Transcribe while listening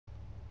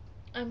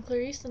I'm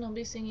Clarice and I'll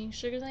be singing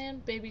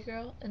Sugarland, Baby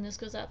Girl, and this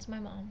goes out to my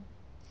mom.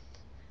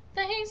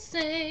 They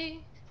say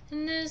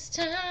in this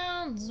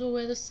town's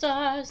where the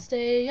stars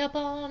stay up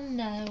all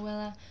night. Well,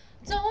 I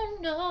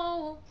don't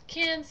know,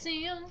 can't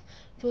see 'em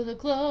for the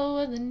glow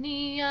of the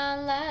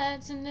neon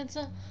lights. And it's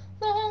a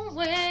long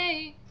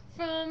way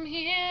from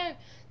here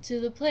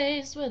to the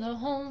place where the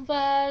home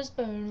fires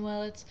burn.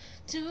 Well, it's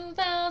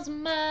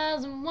 2,000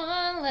 miles and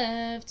one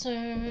left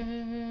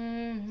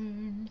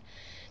turn.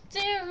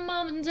 Dear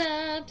mom and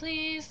dad,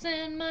 please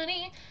send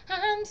money.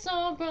 I'm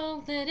so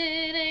broke that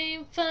it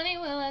ain't funny.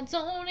 Well, I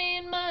don't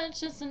need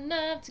much, just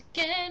enough to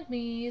get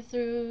me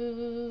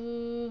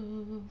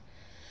through.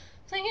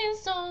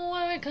 Please don't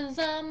worry, 'cause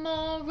I'm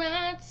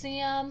alright. See,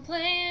 I'm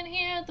playing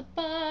here at the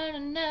bar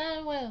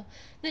tonight. Well,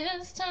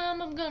 this time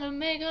I'm gonna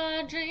make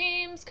our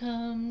dreams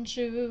come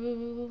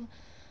true.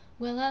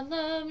 Well, I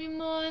love you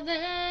more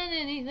than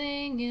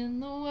anything in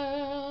the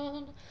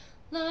world.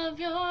 Love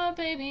your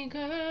baby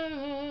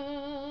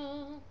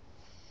girl.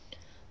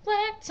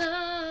 Black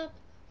top,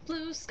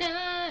 blue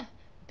sky,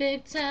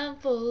 big time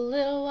full of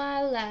little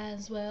white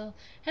lies. Well,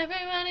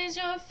 everybody's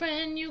your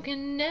friend, you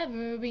can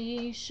never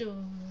be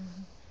sure.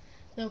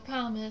 They'll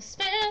promise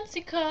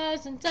fancy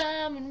cars and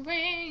diamond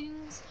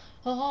rings,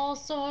 all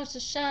sorts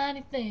of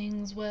shiny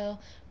things. Well,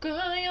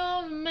 girl,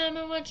 you'll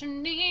remember what your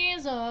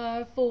knees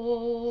are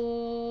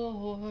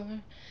for.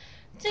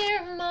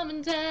 Dear mom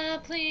and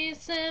dad, please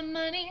send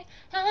money.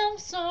 I'm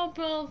so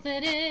broke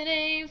that it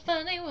ain't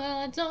funny. Well,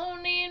 I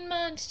don't need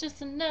much,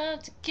 just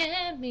enough to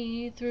get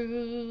me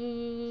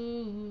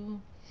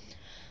through.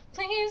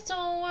 Please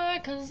don't worry,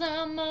 'cause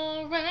I'm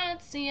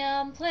alright. See,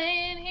 I'm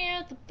playing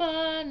here at the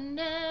bar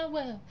tonight.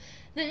 Well,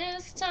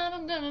 this time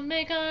I'm gonna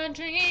make our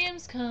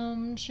dreams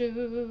come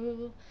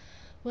true.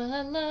 Well,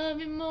 I love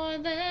you more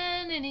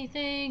than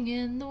anything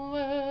in the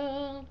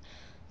world.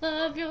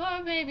 Love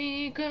your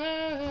baby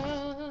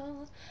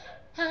girl.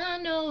 I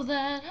know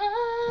that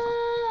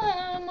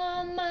I'm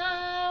on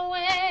my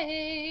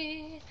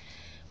way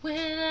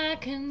when I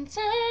can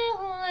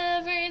tell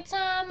every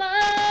time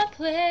I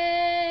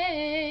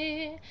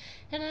play.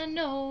 And I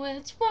know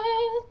it's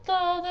worth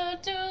all the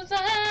dues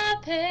I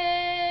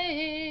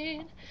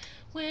paid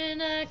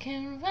when I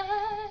can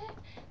write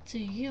to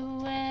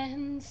you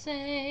and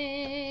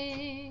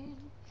say,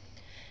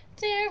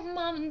 dear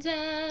mom and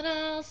dad,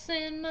 I'll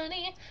send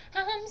money.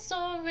 I'm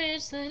so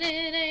rich that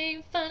it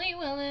ain't funny.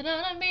 Well, it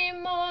ought to be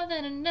more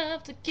than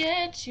enough to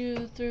get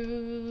you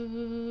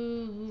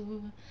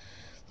through.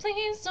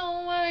 Please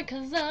don't worry,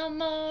 'cause I'm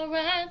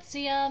alright.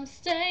 See, I'm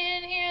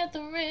staying here at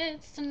the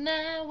Ritz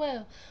tonight.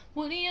 Well,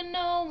 what do you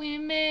know, we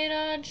made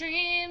our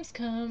dreams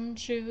come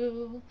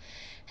true.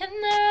 And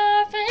there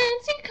are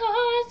fancy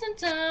cars and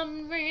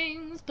diamond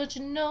rings, but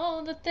you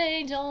know that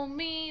they don't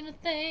mean a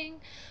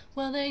thing.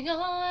 Well, they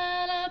all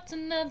add up to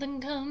nothing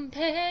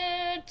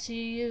compared to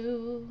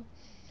you.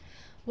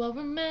 Well,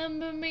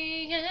 remember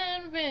me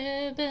and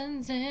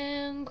ribbons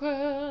and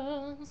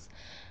curls.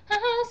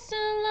 I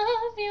still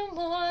love you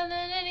more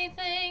than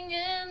anything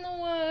in the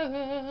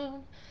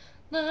world.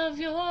 Love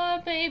your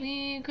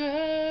baby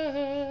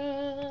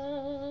girl.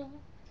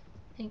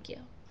 Thank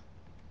you.